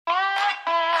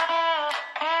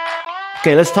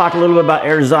Okay, let's talk a little bit about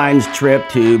Airdesign's trip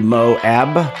to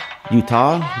Moab,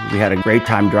 Utah. We had a great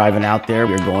time driving out there.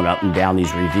 We were going up and down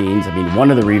these ravines. I mean, one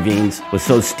of the ravines was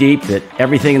so steep that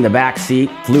everything in the back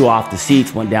seat flew off the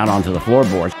seats, went down onto the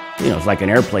floorboards. You know, it's like an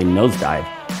airplane nosedive.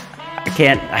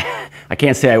 I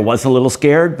can't say I wasn't a little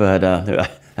scared, but I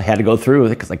had to go through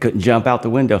with it because I couldn't jump out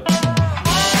the window.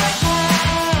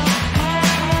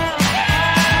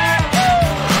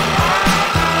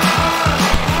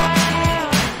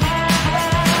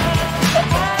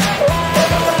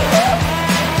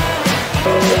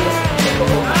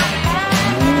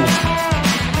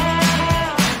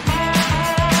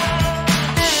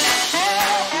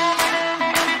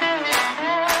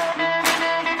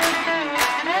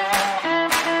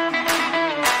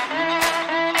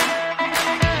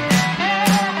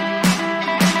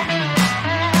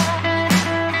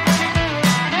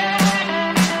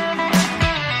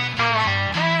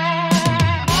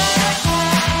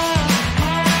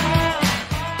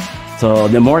 So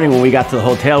in the morning when we got to the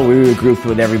hotel, we were grouped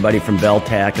with everybody from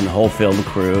Beltec and the whole film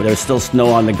crew. There was still snow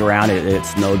on the ground. It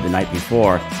snowed the night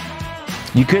before.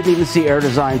 You couldn't even see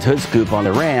Airdesign's hood scoop on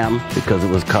the Ram because it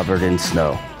was covered in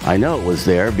snow. I know it was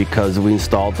there because we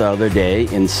installed the other day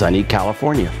in sunny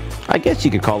California. I guess you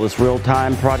could call this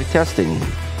real-time product testing,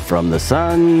 from the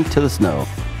sun to the snow.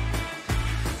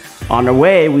 On our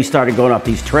way, we started going up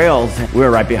these trails. We were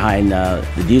right behind the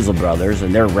Diesel brothers,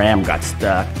 and their Ram got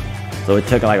stuck. So it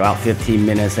took like about 15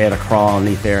 minutes. They had to crawl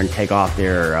underneath there and take off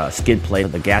their skid plate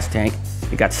of the gas tank.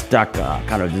 It got stuck,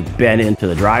 kind of just bent into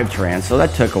the drivetrain. So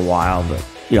that took a while, but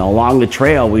you know, along the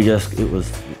trail, we just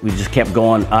kept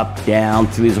going up, down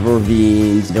through these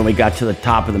ravines. Then we got to the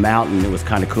top of the mountain. It was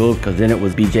kind of cool because then it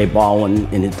was BJ Baldwin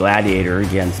in his Gladiator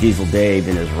against Diesel Dave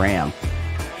in his Ram.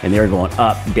 And they were going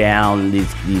up, down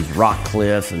these rock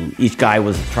cliffs, and each guy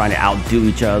was trying to outdo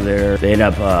each other. They ended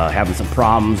up having some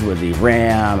problems with the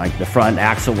Ram, like the front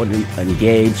axle wouldn't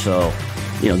engage, so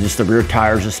you know, just the rear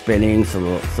tires are spinning.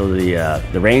 So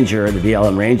the Ranger, the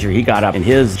BLM Ranger, he got up in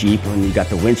his Jeep when he got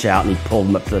the winch out and he pulled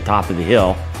him up to the top of the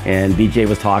hill. And BJ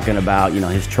was talking about, you know,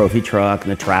 his trophy truck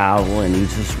and the travel, and he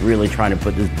was just really trying to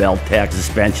put this Beltec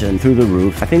suspension through the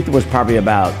roof. I think there was probably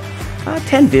about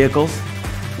 10 vehicles.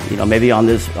 You know, maybe on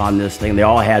this thing, they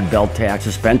all had Beltec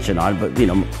suspension on it, but you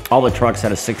know, all the trucks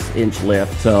had a 6-inch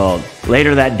lift. So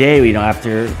later that day, you know,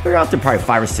 we were out there probably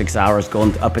 5 or 6 hours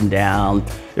going up and down.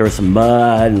 There was some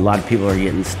mud, and a lot of people were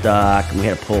getting stuck, and we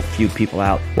had to pull a few people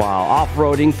out while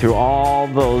off-roading through all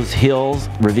those hills,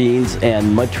 ravines,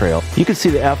 and mud trails. You could see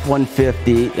the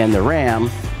F-150 and the Ram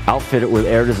outfitted with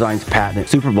Airdesign's patented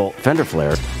Superbolt fender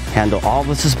flares handle all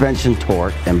the suspension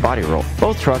torque and body roll.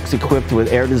 Both trucks equipped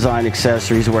with Airdesign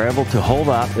accessories were able to hold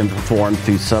up and perform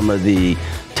through some of the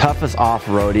toughest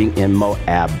off-roading in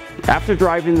Moab. After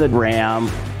driving the Ram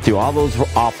through all those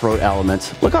off-road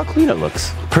elements, look how clean it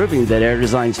looks, proving that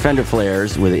Airdesign's fender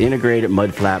flares with integrated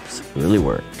mud flaps really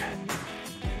work.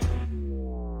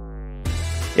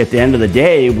 At the end of the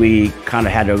day, we kind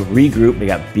of had to regroup. We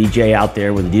got BJ out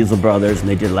there with the Diesel brothers, and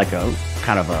they did like a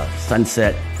kind of a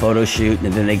sunset photo shoot,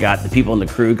 and then the people in the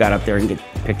crew got up there and get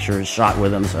pictures shot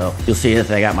with them. So you'll see if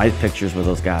they got my pictures with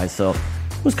those guys. So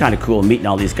it was kind of cool meeting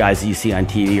all these guys that you see on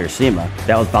TV or SEMA.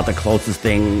 That was about the closest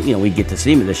thing, you know, we get to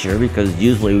SEMA this year, because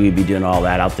usually we'd be doing all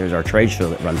that out there at our trade show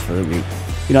that runs for the week.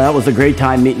 You know, that was a great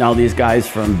time meeting all these guys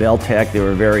from Beltec. They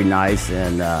were very nice,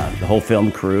 and the whole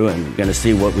film crew, and going to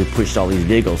see what we pushed all these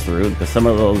vehicles through, because some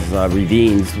of those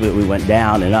ravines we went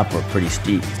down and up were pretty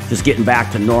steep. Just getting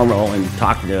back to normal and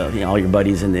talking to, you know, all your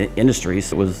buddies in the industry,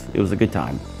 so it was a good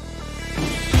time.